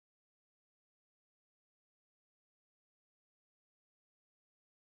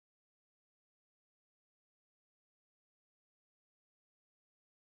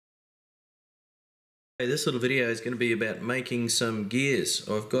Hey, this little video is going to be about making some gears.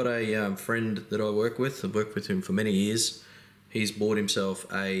 I've got a friend that I work with. I've worked with him for many years. He's bought himself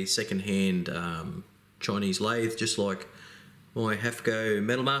a second-hand Chinese lathe, just like my Hafco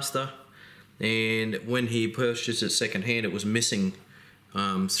Metal Master. And when he purchased it second-hand, it was missing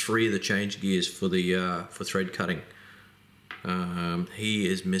 3 of the change gears for the thread cutting. He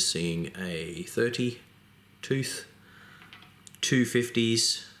is missing a 30 tooth, 2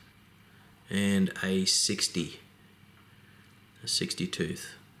 50s, and a 60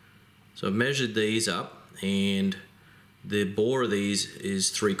 tooth. So I've measured these up, and the bore of these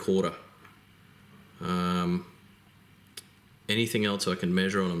is 3/4. Anything else I can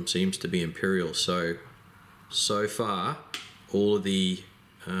measure on them seems to be imperial. So far, all of the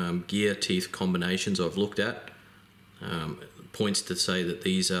gear teeth combinations I've looked at points to say that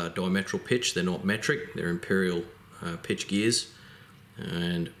these are diametral pitch. They're not metric, they're imperial pitch gears.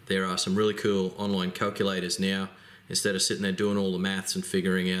 And there are some really cool online calculators now. Instead of sitting there doing all the maths and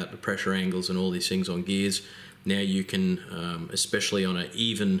figuring out the pressure angles and all these things on gears, now you can, especially on an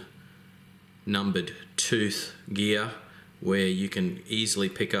even numbered tooth gear, where you can easily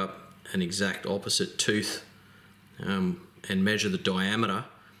pick up an exact opposite tooth and measure the diameter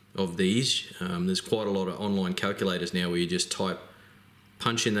of these. There's quite a lot of online calculators now where you just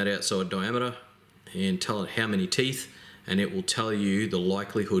punch in that outside diameter and tell it how many teeth, and it will tell you the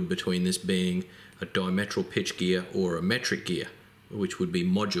likelihood between this being a diametral pitch gear or a metric gear, which would be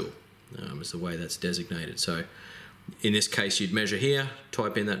module, is the way that's designated. So in this case, you'd measure here,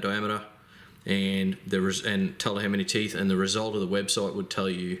 type in that diameter, and tell it how many teeth, and the result of the website would tell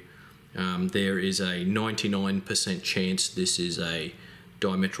you there is a 99% chance this is a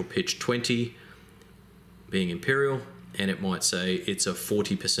diametral pitch 20 being imperial, and it might say it's a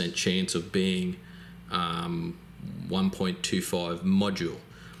 40% chance of being 1.25 module.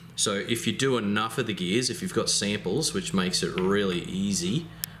 So if you do enough of the gears, if you've got samples, which makes it really easy,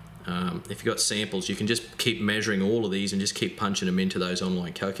 if you've got samples, you can just keep measuring all of these and just keep punching them into those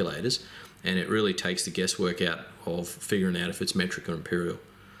online calculators, and it really takes the guesswork out of figuring out if it's metric or imperial.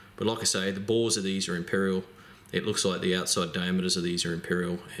 But like I say, the bores of these are imperial. It looks like the outside diameters of these are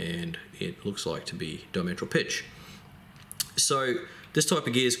imperial, and it looks like to be diametral pitch. So this type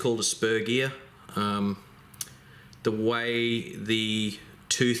of gear is called a spur gear. The way the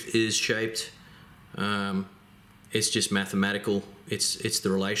tooth is shaped, it's just mathematical. It's the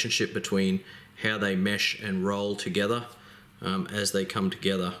relationship between how they mesh and roll together as they come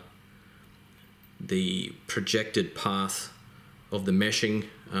together. The projected path of the meshing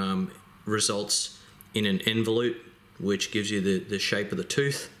results in an involute, which gives you the shape of the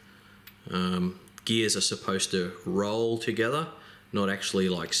tooth. Gears are supposed to roll together, not actually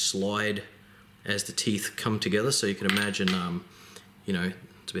like slide as the teeth come together. So you can imagine, you know,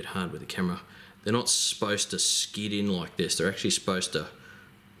 it's a bit hard with the camera. They're not supposed to skid in like this. They're actually supposed to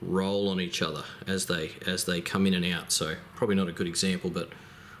roll on each other as they come in and out. So probably not a good example, but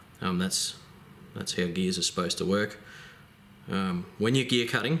that's how gears are supposed to work. When you're gear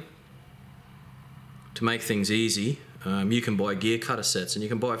cutting, to make things easy, you can buy gear cutter sets, and you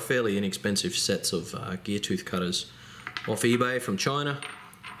can buy fairly inexpensive sets of gear tooth cutters off eBay from China.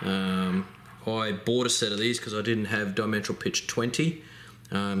 I bought a set of these because I didn't have diametral pitch 20.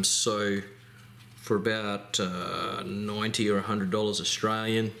 So for about $90 or $100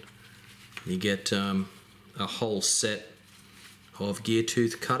 Australian, you get a whole set of gear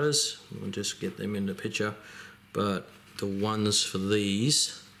tooth cutters. I'll just get them in the picture. But the ones for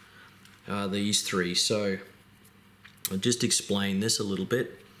these are these 3. So I'll just explain this a little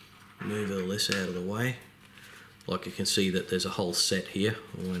bit. Move all this out of the way. Like you can see that there's a whole set here.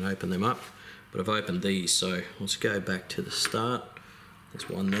 I won't open them up, but I've opened these. So let's go back to the start. There's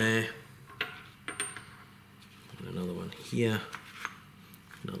one there, and another one here,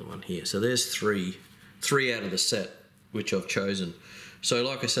 another one here. So there's three out of the set which I've chosen. So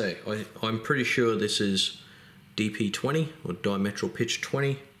like I say, I'm pretty sure this is DP20 or diametral pitch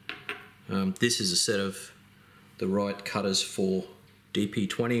 20. This is a set of the right cutters for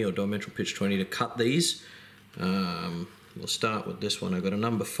DP20 or diametral pitch 20 to cut these. We'll start with this one. I've got a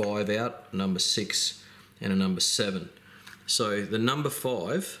number 5 out, a number 6, and a number 7. So the number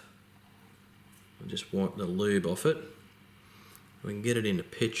 5, I'll just wipe the lube off it. We can get it in the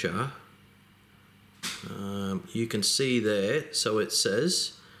picture. You can see there, so it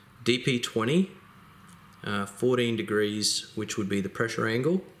says DP20, 14 degrees, which would be the pressure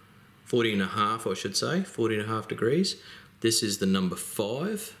angle, 40.5 I should say, 40.5 degrees. This is the number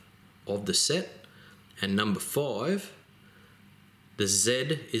 5 of the set, and number 5, the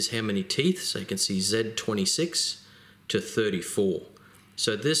Z is how many teeth, so you can see Z26 to 34.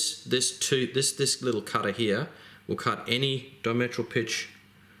 So this little cutter here will cut any diametral pitch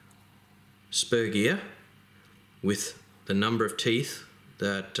spur gear with the number of teeth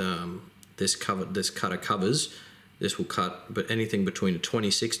that this cutter covers. This will cut but anything between a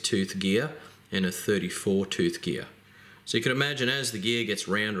 26 tooth gear and a 34 tooth gear. So you can imagine as the gear gets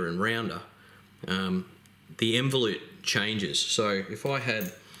rounder and rounder, the involute changes. So if I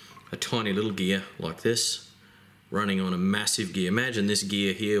had a tiny little gear like this running on a massive gear, imagine this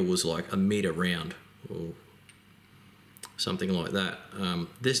gear here was like a meter round or something like that.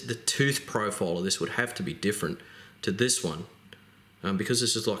 The tooth profile of this would have to be different to this one, because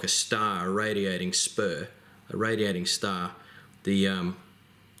this is like a star, a radiating spur, a radiating star. The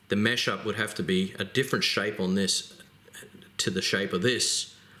mesh up would have to be a different shape on this to the shape of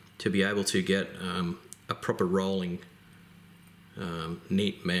this to be able to get a proper rolling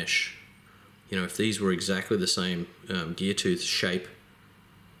neat mesh. You know, if these were exactly the same gear tooth shape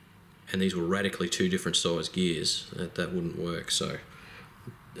and these were radically two different size gears, that wouldn't work. So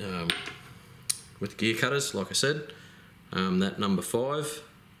with gear cutters, like I said, that number 5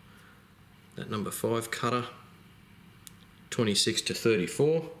 cutter, 26 to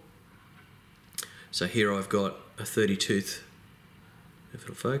 34. So here I've got a 30 tooth, if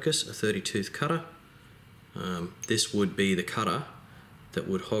it'll focus, a 30 tooth cutter. This would be the cutter that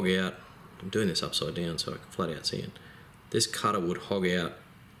would hog out, I'm doing this upside down so I can flat out see it. This cutter would hog out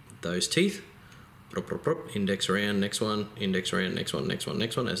those teeth, index around, next one, index around, next one, next one,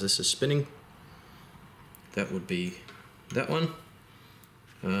 next one, as this is spinning. That would be that one.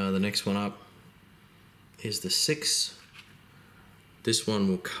 The next one up is the 6. This one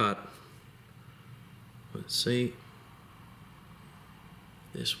will cut, let's see,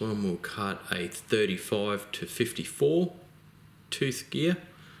 this one will cut a 35 to 54 tooth gear.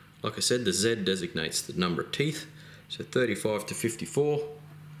 Like I said, the Z designates the number of teeth. So 35 to 54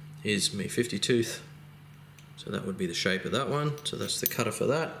 is me 50 tooth. So that would be the shape of that one. So that's the cutter for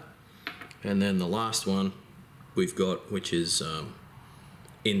that. And then the last one we've got, which is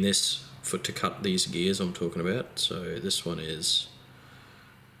in this, to cut these gears I'm talking about. So this one is,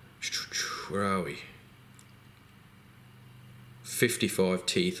 where are we? 55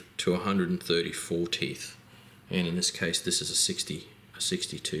 teeth to 134 teeth. And in this case, this is a 60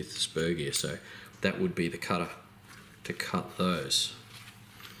 tooth spur gear. So that would be the cutter to cut those.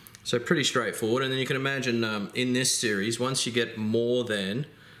 So pretty straightforward. And then you can imagine in this series, once you get more than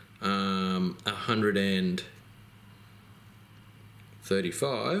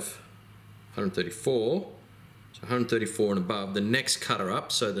 134, so 134 and above, the next cutter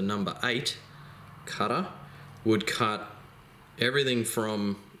up, so the number 8 cutter, would cut everything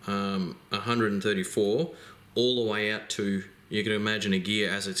from 134 all the way out to, you can imagine a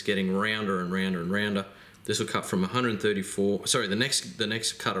gear as it's getting rounder and rounder and rounder. This will cut from 134, sorry, the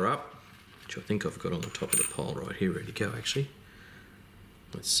next cutter up, which I think I've got on the top of the pile right here, ready to go actually.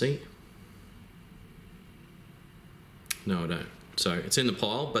 Let's see. No, I don't. So it's in the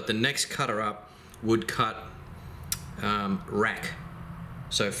pile, but the next cutter up would cut rack.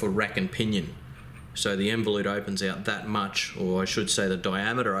 So for rack and pinion. So the envolute opens out that much, or I should say the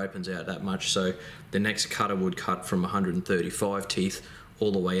diameter opens out that much. So the next cutter would cut from 135 teeth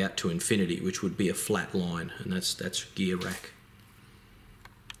all the way out to infinity, which would be a flat line, and that's gear rack.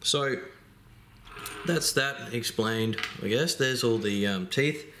 So that's that explained, I guess. There's all the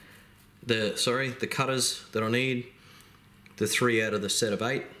teeth, the cutters that I need. The 3 out of the set of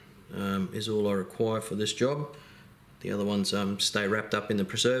 8 is all I require for this job. The other ones stay wrapped up in the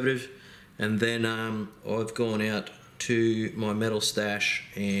preservative. And then I've gone out to my metal stash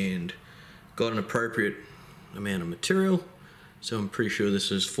and got an appropriate amount of material. So I'm pretty sure this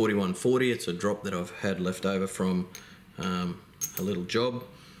is 4140. It's a drop that I've had left over from a little job.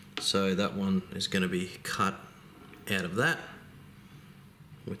 So that one is going to be cut out of that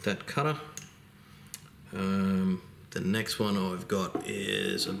with that cutter. The next one I've got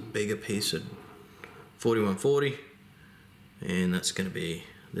is a bigger piece of 4140, and that's going to be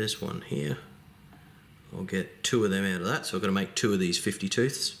this one here. I'll get 2 of them out of that, so I've got to make 2 of these 50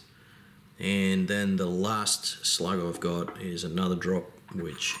 tooths. And then the last slug I've got is another drop,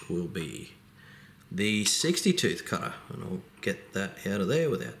 which will be the 60 tooth cutter, and I'll get that out of there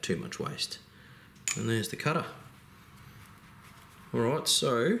without too much waste. And there's the cutter. Alright,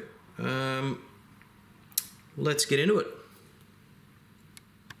 so let's get into it.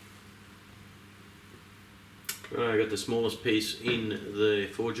 I got the smallest piece in the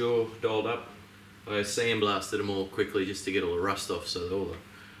 4-jaw dialed up. I sandblasted them all quickly just to get all the rust off, so that all the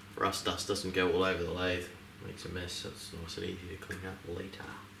rust dust doesn't go all over the lathe. Makes a mess, so it's nice and easy to clean up later.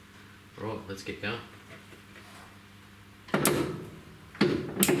 Alright, let's get going.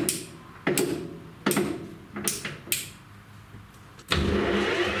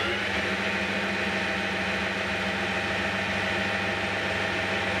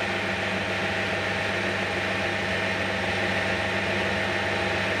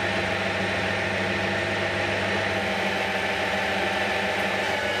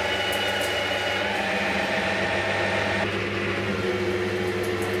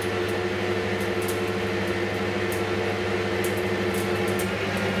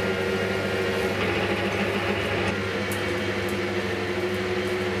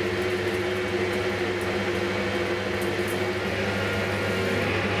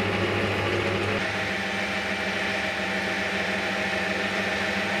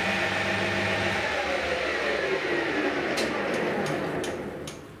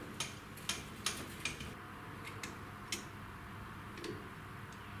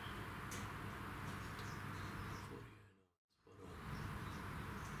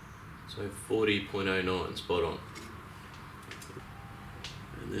 So 40.09, spot on.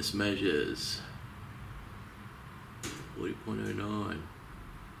 And this measures 40.09.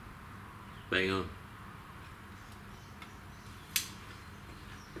 Bang on.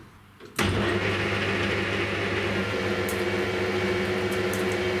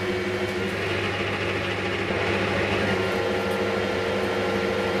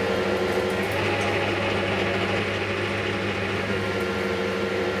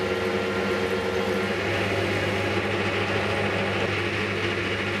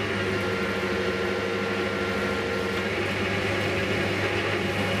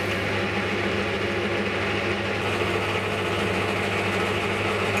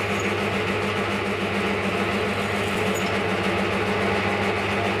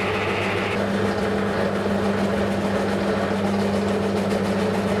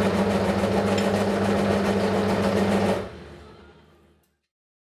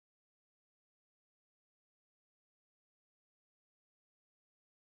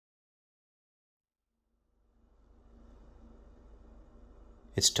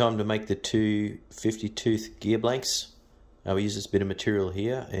 It's time to make the two 50-tooth gear blanks. We use this bit of material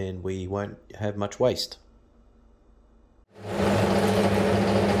here and we won't have much waste.